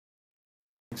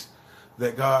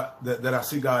that I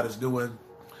see God is doing,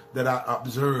 that I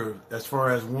observe, as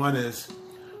far as one is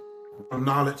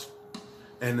knowledge,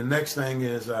 and the next thing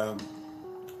is a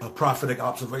prophetic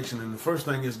observation. And the first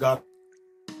thing is God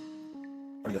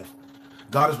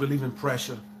is relieving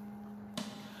pressure.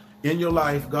 In your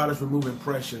life, God is removing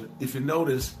pressure. If you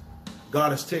notice,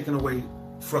 God is taking away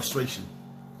frustration.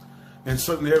 In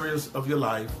certain areas of your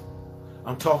life,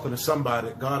 I'm talking to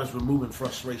somebody, God is removing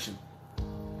frustration.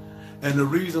 And the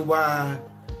reason why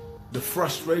the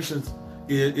frustration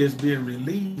is being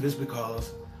relieved is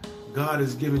because God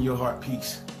is giving your heart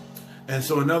peace. And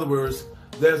so, in other words,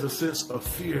 there's a sense of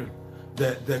fear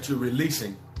that you're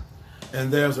releasing.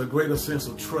 And there's a greater sense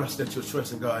of trust that you're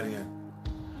trusting God in.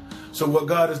 So what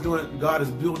God is doing, God is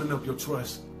building up your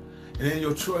trust. And in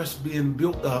your trust being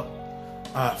built up,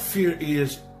 fear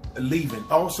is leaving.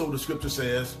 Also, the scripture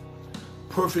says,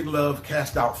 perfect love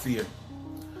casts out fear.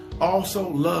 Also,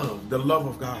 love, the love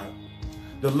of God,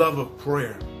 the love of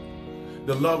prayer,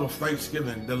 the love of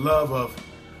thanksgiving, the love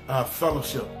of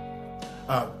fellowship.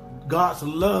 God's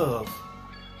love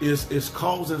is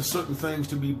causing certain things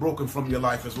to be broken from your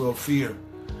life as well, fear.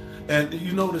 And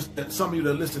you notice that some of you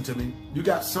that listen to me, you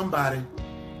got somebody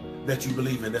that you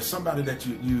believe in. There's somebody that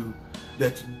you're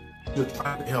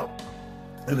trying to help.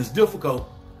 And it's difficult.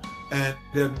 And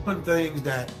they're doing things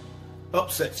that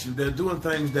upsets you. They're doing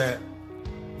things that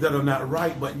are not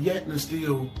right, but yet and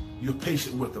still you're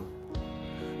patient with them.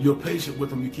 You're patient with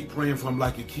them. You keep praying for them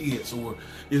like your kids. Or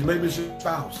maybe it's your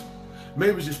spouse.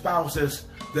 Maybe it's your spouse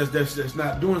that's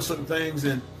not doing certain things,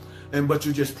 but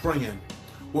you're just praying.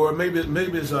 Or maybe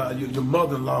it's your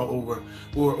mother-in-law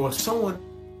or someone,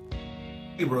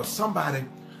 or somebody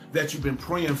that you've been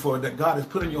praying for, that God has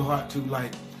put in your heart to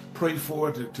like pray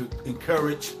for, to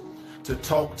encourage, to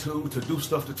talk to do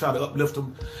stuff to try to uplift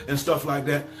them and stuff like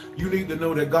that. You need to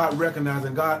know that God recognizes,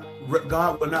 and God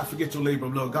will not forget your labor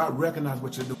of love. God recognizes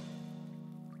what you're doing.